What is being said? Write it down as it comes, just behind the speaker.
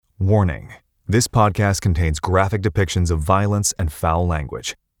Warning: this podcast contains graphic depictions of violence and foul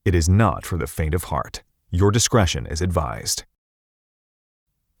language. It is not for the faint of heart. Your discretion is advised.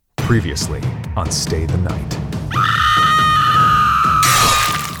 Previously on Stay the Night.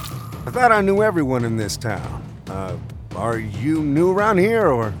 I thought I knew everyone in this town. Are you new around here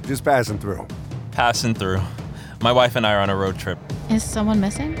or just passing through? Passing through. My wife and I are on a road trip. Is someone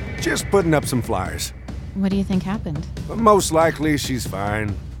missing? Just putting up some flyers. What do you think happened? But most likely she's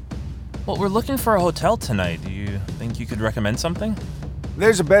fine. Well, we're looking for a hotel tonight. Do you think you could recommend something?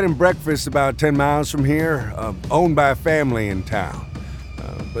 There's a bed and breakfast about 10 miles from here, owned by a family in town.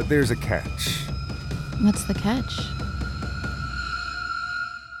 But there's a catch. What's the catch?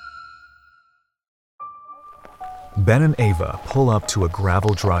 Ben and Ava pull up to a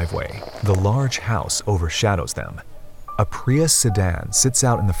gravel driveway. The large house overshadows them. A Prius sedan sits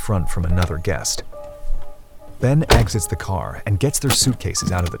out in the front from another guest. Ben exits the car and gets their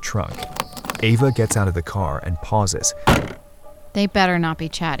suitcases out of the trunk. Ava gets out of the car and pauses. They better not be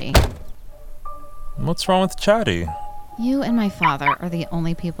chatty. What's wrong with chatty? You and my father are the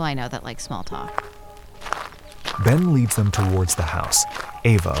only people I know that like small talk. Ben leads them towards the house.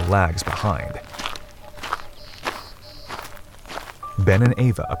 Ava lags behind. Ben and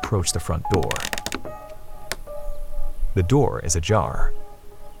Ava approach the front door. The door is ajar.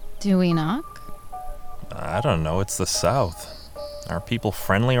 Do we knock? I don't know, it's the South. Are people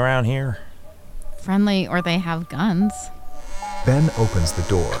friendly around here? Friendly or they have guns. Ben opens the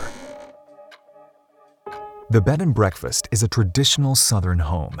door. The bed and breakfast is a traditional Southern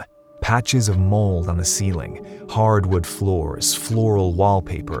home. Patches of mold on the ceiling, hardwood floors, floral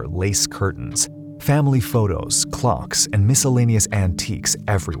wallpaper, lace curtains, family photos, clocks, and miscellaneous antiques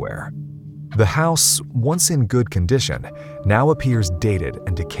everywhere. The house, once in good condition, now appears dated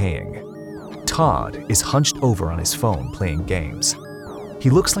and decaying. Todd is hunched over on his phone playing games. He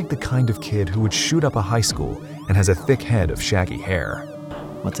looks like the kind of kid who would shoot up a high school and has a thick head of shaggy hair.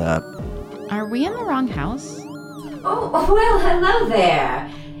 What's up? Are we in the wrong house? Oh, well, hello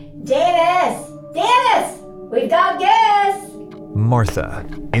there. Dennis, we've got guests. Martha,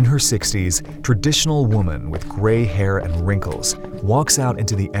 in her 60s, traditional woman with gray hair and wrinkles, walks out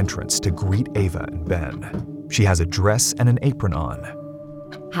into the entrance to greet Ava and Ben. She has a dress and an apron on.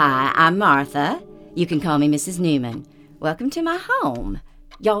 Hi, I'm Martha. You can call me Mrs. Newman. Welcome to my home.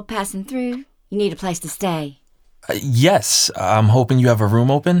 Y'all passing through? You need a place to stay. Yes, I'm hoping you have a room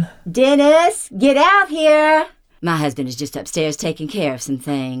open. Dennis, get out here. My husband is just upstairs taking care of some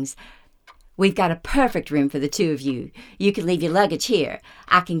things. We've got a perfect room for the two of you. You can leave your luggage here.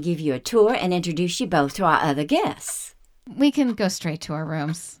 I can give you a tour and introduce you both to our other guests. We can go straight to our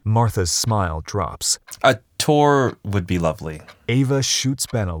rooms. Martha's smile drops. A tour would be lovely. Ava shoots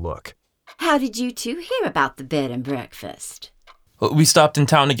Ben a look. How did you two hear about the bed and breakfast? We stopped in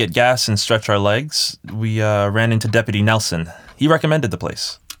town to get gas and stretch our legs. We ran into Deputy Nelson. He recommended the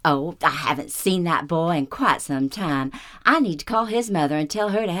place. Oh, I haven't seen that boy in quite some time. I need to call his mother and tell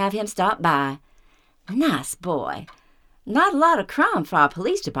her to have him stop by. Nice boy. Not a lot of crime for our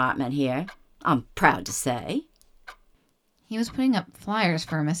police department here, I'm proud to say. He was putting up flyers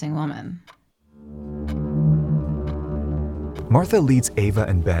for a missing woman. Martha leads Ava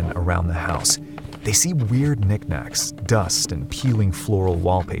and Ben around the house. They see weird knickknacks, dust, and peeling floral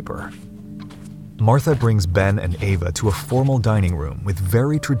wallpaper. Martha brings Ben and Ava to a formal dining room with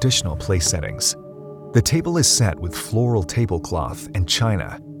very traditional place settings. The table is set with floral tablecloth and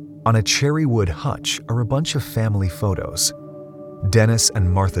china. On a cherry wood hutch are a bunch of family photos. Dennis and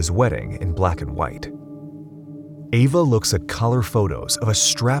Martha's wedding in black and white. Ava looks at color photos of a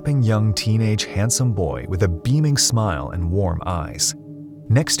strapping young teenage handsome boy with a beaming smile and warm eyes.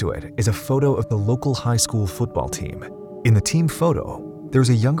 Next to it is a photo of the local high school football team. In the team photo, there's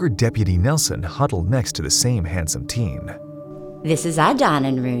a younger Deputy Nelson huddled next to the same handsome teen. This is our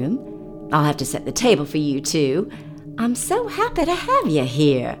dining room. I'll have to set the table for you two. I'm so happy to have you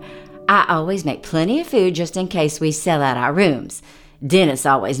here. I always make plenty of food just in case we sell out our rooms. Dennis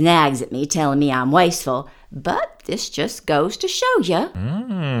always nags at me, telling me I'm wasteful, but this just goes to show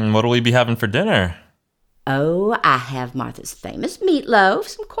you. What'll we be having for dinner? Oh, I have Martha's famous meatloaf,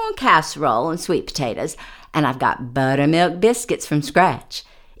 some corn casserole, and sweet potatoes, and I've got buttermilk biscuits from scratch.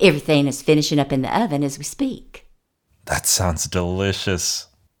 Everything is finishing up in the oven as we speak. That sounds delicious.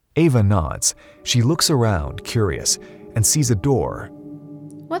 Ava nods. She looks around, curious, and sees a door.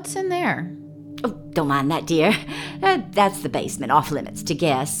 What's in there? Oh, don't mind that, dear. That's the basement, off limits to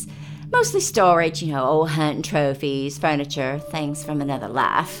guests. Mostly storage, old hunting trophies, furniture, things from another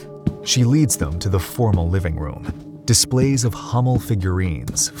life. She leads them to the formal living room. Displays of Hummel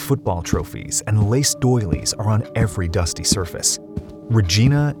figurines, football trophies, and lace doilies are on every dusty surface.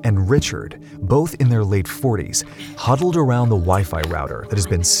 Regina and Richard, both in their late 40s, huddled around the Wi-Fi router that has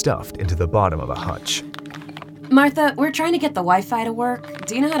been stuffed into the bottom of a hutch. Martha, we're trying to get the Wi-Fi to work.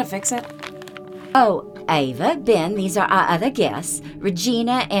 Do you know how to fix it? Oh, Ava, Ben, these are our other guests.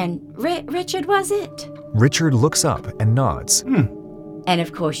 Regina and Richard, was it? Richard looks up and nods. And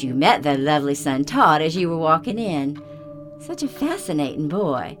of course you met the lovely son Todd as you were walking in. Such a fascinating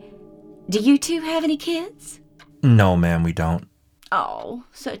boy. Do you two have any kids? No, ma'am, we don't. Oh,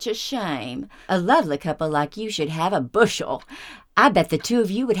 such a shame. A lovely couple like you should have a bushel. I bet the two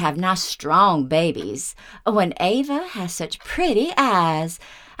of you would have nice, strong babies. Oh, and Ava has such pretty eyes.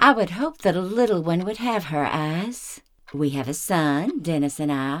 I would hope that a little one would have her eyes. We have a son, Dennis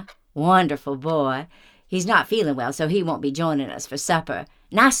and I. Wonderful boy. He's not feeling well, so he won't be joining us for supper.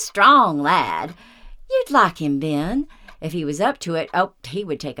 Nice, strong lad. You'd like him, Ben. If he was up to it, he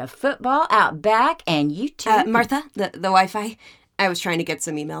would take a football out back, and you two... Martha, the Wi-Fi? I was trying to get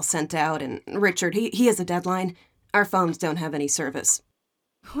some emails sent out, and Richard, he has a deadline. Our phones don't have any service.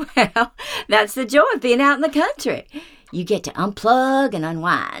 Well, that's the joy of being out in the country. You get to unplug and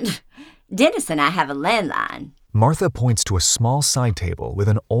unwind. Dennis and I have a landline. Martha points to a small side table with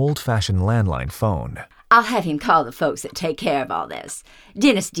an old-fashioned landline phone. I'll have him call the folks that take care of all this.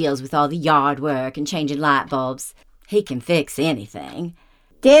 Dennis deals with all the yard work and changing light bulbs. He can fix anything.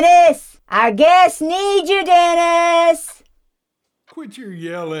 Dennis! Our guests need you, Dennis! Quit your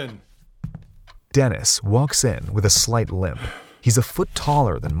yelling. Dennis walks in with a slight limp. He's a foot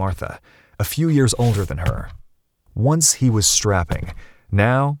taller than Martha, a few years older than her. Once he was strapping.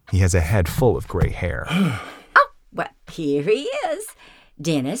 Now he has a head full of gray hair. Oh, well, here he is.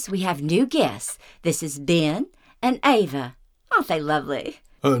 Dennis, we have new guests. This is Ben and Ava. Aren't they lovely?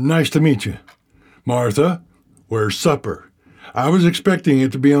 Nice to meet you. Martha, where's supper? I was expecting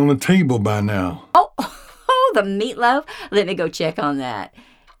it to be on the table by now. Oh, the meatloaf? Let me go check on that.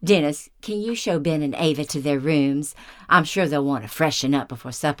 Dennis, can you show Ben and Ava to their rooms? I'm sure they'll want to freshen up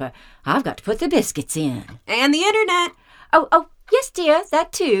before supper. I've got to put the biscuits in. And the internet. Oh, yes, dear,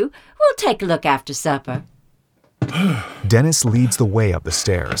 that too. We'll take a look after supper. Dennis leads the way up the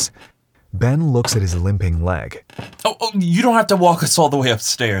stairs. Ben looks at his limping leg. Oh, you don't have to walk us all the way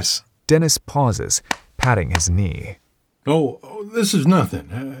upstairs. Dennis pauses, patting his knee. Oh, this is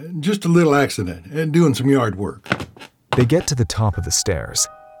nothing. Just a little accident, doing some yard work. They get to the top of the stairs.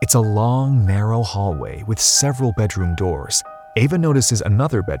 It's a long, narrow hallway with several bedroom doors. Ava notices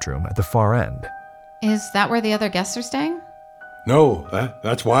another bedroom at the far end. Is that where the other guests are staying? No,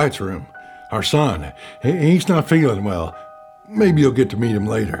 that's Wyatt's room. Our son. He's not feeling well. Maybe you'll get to meet him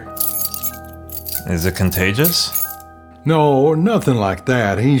later. Is it contagious? No, nothing like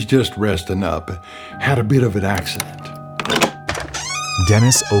that. He's just resting up. Had a bit of an accident.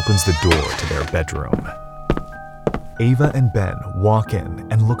 Dennis opens the door to their bedroom. Ava and Ben walk in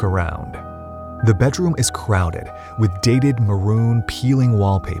and look around. The bedroom is crowded with dated maroon peeling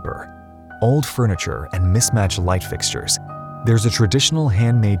wallpaper, old furniture, and mismatched light fixtures. There's a traditional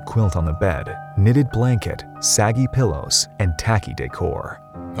handmade quilt on the bed, knitted blanket, saggy pillows, and tacky decor.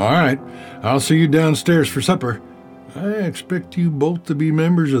 All right, I'll see you downstairs for supper. I expect you both to be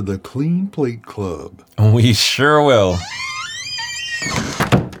members of the Clean Plate Club. We sure will.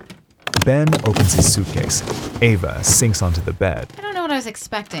 Ben opens his suitcase. Ava sinks onto the bed. I don't know what I was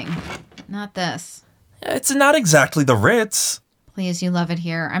expecting. Not this. It's not exactly the Ritz. Please, you love it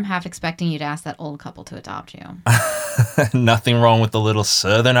here. I'm half expecting you to ask that old couple to adopt you. Nothing wrong with a little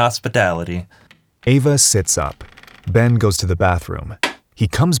southern hospitality. Ava sits up. Ben goes to the bathroom. He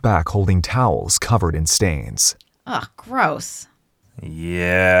comes back holding towels covered in stains. Ugh, gross.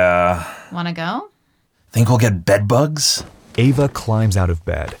 Yeah. Wanna go? Think we'll get bed bugs? Ava climbs out of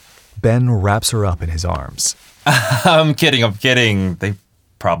bed. Ben wraps her up in his arms. I'm kidding. They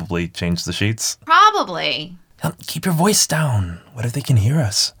probably changed the sheets. Probably. Keep your voice down. What if they can hear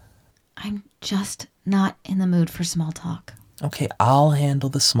us? I'm just not in the mood for small talk. Okay, I'll handle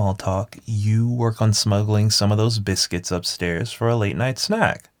the small talk. You work on smuggling some of those biscuits upstairs for a late night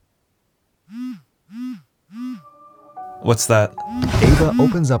snack. What's that? Ava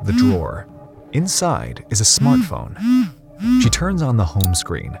opens up the drawer. Inside is a smartphone. She turns on the home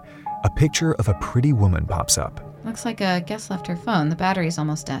screen. A picture of a pretty woman pops up. Looks like a guest left her phone. The battery's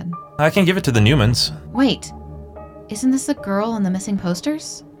almost dead. I can give it to the Newmans. Wait, isn't this the girl in the missing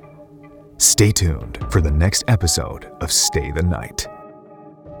posters? Stay tuned for the next episode of Stay the Night.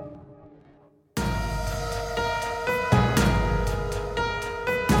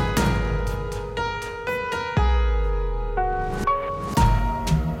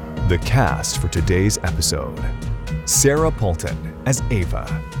 The cast for today's episode: Sarah Poulton as Ava,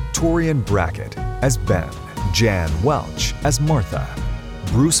 Torian Brackett as Ben, Jan Welch as Martha,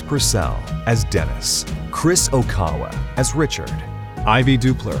 Bruce Purcell as Dennis, Chris Okawa as Richard, Ivy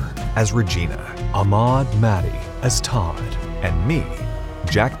Dupler as Regina, Ahmad Maddy as Todd, and me,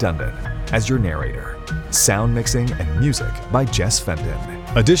 Jack Dundon, as your narrator. Sound mixing and music by Jess Fenton.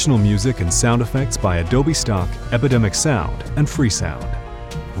 Additional music and sound effects by Adobe Stock, Epidemic Sound, and Freesound.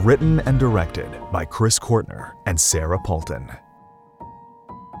 Written and directed by Chris Kortner and Sarah Poulton.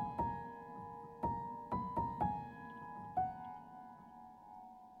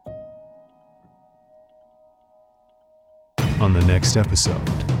 On the next episode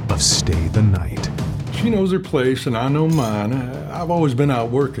of Stay the Night. She knows her place and I know mine. I've always been out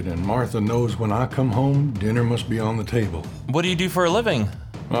working, and Martha knows when I come home, dinner must be on the table. What do you do for a living?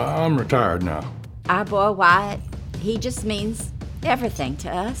 I'm retired now. Our boy Wyatt, he just means everything to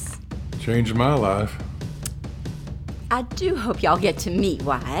us. Changed my life. I do hope y'all get to meet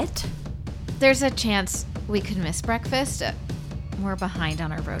Wyatt. There's a chance we could miss breakfast. We're behind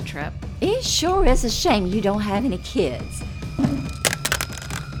on our road trip. It sure is a shame you don't have any kids.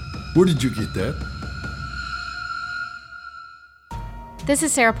 Where did you get that? This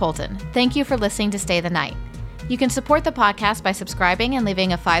is Sarah Poulton. Thank you for listening to Stay the Night. You can support the podcast by subscribing and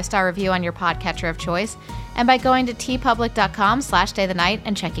leaving a 5-star review on your podcatcher of choice, and by going to tpublic.com/staythenight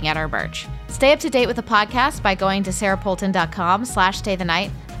and checking out our merch. Stay up to date with the podcast by going to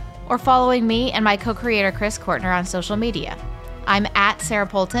sarahpoulton.com/staythenight, or following me and my co-creator Chris Kortner on social media. I'm at Sarah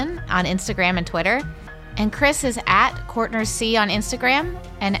Poulton on Instagram and Twitter, and Chris is at CortnerC on Instagram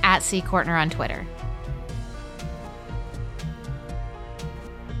and at C Kortner on Twitter.